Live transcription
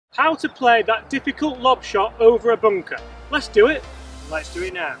How to play that difficult lob shot over a bunker. Let's do it. Let's do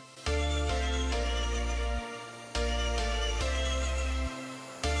it now.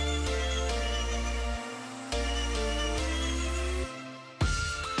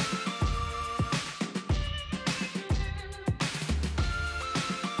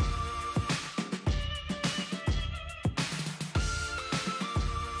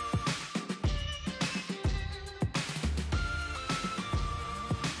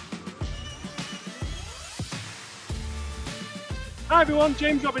 Hi everyone,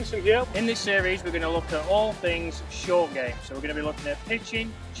 James Robinson here. In this series we're going to look at all things short game. So we're going to be looking at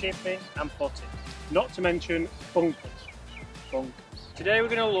pitching, chipping and putting. Not to mention bunkers. Today we're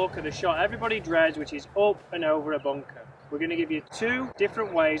going to look at the shot everybody dreads, which is up and over a bunker. We're going to give you two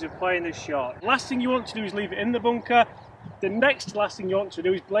different ways of playing this shot. Last thing you want to do is leave it in the bunker. The next last thing you want to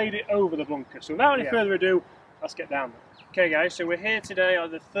do is blade it over the bunker. So without any further ado, let's get down there. Okay guys, so we're here today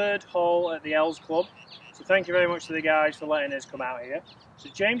on the third hole at the Els Club. So thank you very much to the guys for letting us come out here. So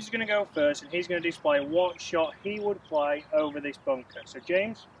James is going to go first and he's going to display what shot he would play over this bunker. So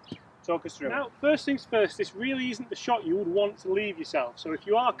James, talk us through it. Now, first things first, this really isn't the shot you would want to leave yourself. So if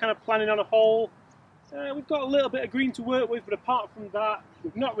you are kind of planning on a hole, we've got a little bit of green to work with, but apart from that,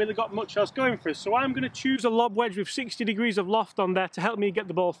 we've not really got much else going for us. So I'm going to choose a lob wedge with 60 degrees of loft on there to help me get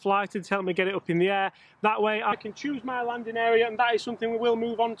the ball flighted, to help me get it up in the air. That way I can choose my landing area, and that is something we will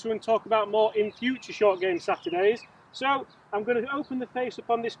move on to and talk about more in future short game Saturdays. So I'm going to open the face up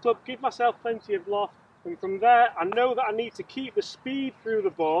on this club, give myself plenty of loft, and from there I know that I need to keep the speed through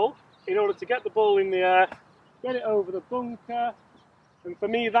the ball in order to get the ball in the air, get it over the bunker. And for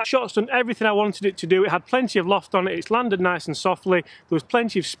me, that shot's done everything I wanted it to do. It had plenty of loft on it, it's landed nice and softly. There was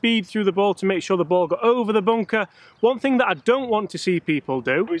plenty of speed through the ball to make sure the ball got over the bunker. One thing that I don't want to see people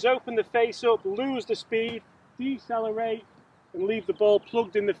do is open the face up, lose the speed, decelerate, and leave the ball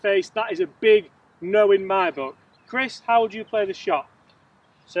plugged in the face. That is a big no in my book. Chris, how would you play the shot?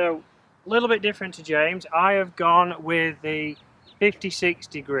 So, a little bit different to James. I have gone with the 56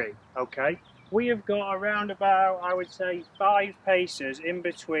 degree, okay? We have got around about, I would say, 5 paces in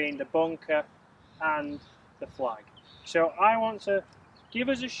between the bunker and the flag. So I want to give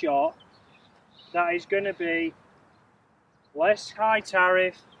us a shot that is going to be less high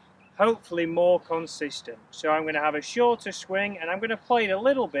tariff, hopefully more consistent. So I'm going to have a shorter swing and I'm going to play it a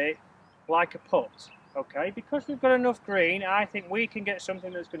little bit like a putt, okay? Because we've got enough green, I think we can get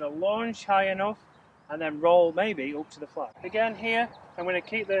something that's going to launch high enough and then roll maybe up to the flag. Again here, I'm going to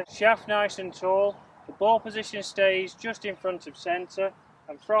keep the shaft nice and tall. The ball position stays just in front of centre,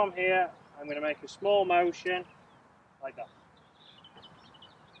 and from here I'm going to make a small motion like that.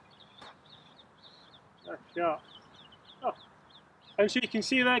 Nice shot. Oh. And so you can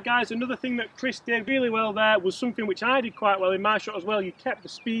see there, guys, another thing that Chris did really well there was something which I did quite well in my shot as well. You kept the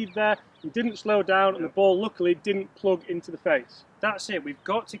speed there, you didn't slow down, and the ball luckily didn't plug into the face. That's it, we've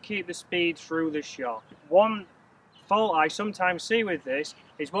got to keep the speed through the shot. One fault I sometimes see with this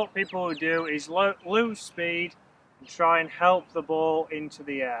is what people will do is lose speed and try and help the ball into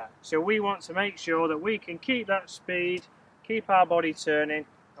the air. So we want to make sure that we can keep that speed, keep our body turning,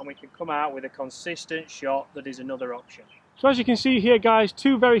 and we can come out with a consistent shot that is another option. So as you can see here, guys,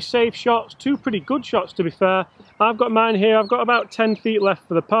 two very safe shots, two pretty good shots to be fair. I've got mine here, I've got about 10 feet left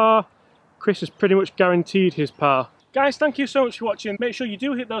for the par. Chris has pretty much guaranteed his par. Guys, thank you so much for watching. Make sure you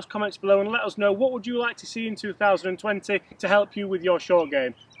do hit those comments below and let us know what would you like to see in 2020 to help you with your short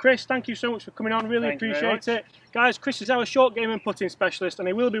game. Chris, thank you so much for coming on, really appreciate it. Guys, Chris is our short game and putting specialist and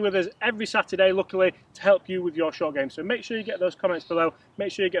he will be with us every Saturday, luckily, to help you with your short game. So make sure you get those comments below,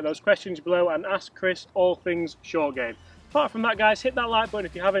 make sure you get those questions below and ask Chris all things short game. Apart from that, guys, hit that like button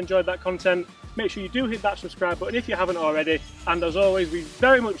if you have enjoyed that content. Make sure you do hit that subscribe button if you haven't already. And as always, we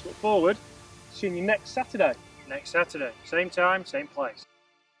very much look forward to seeing you next Saturday. Next Saturday, same time, same place.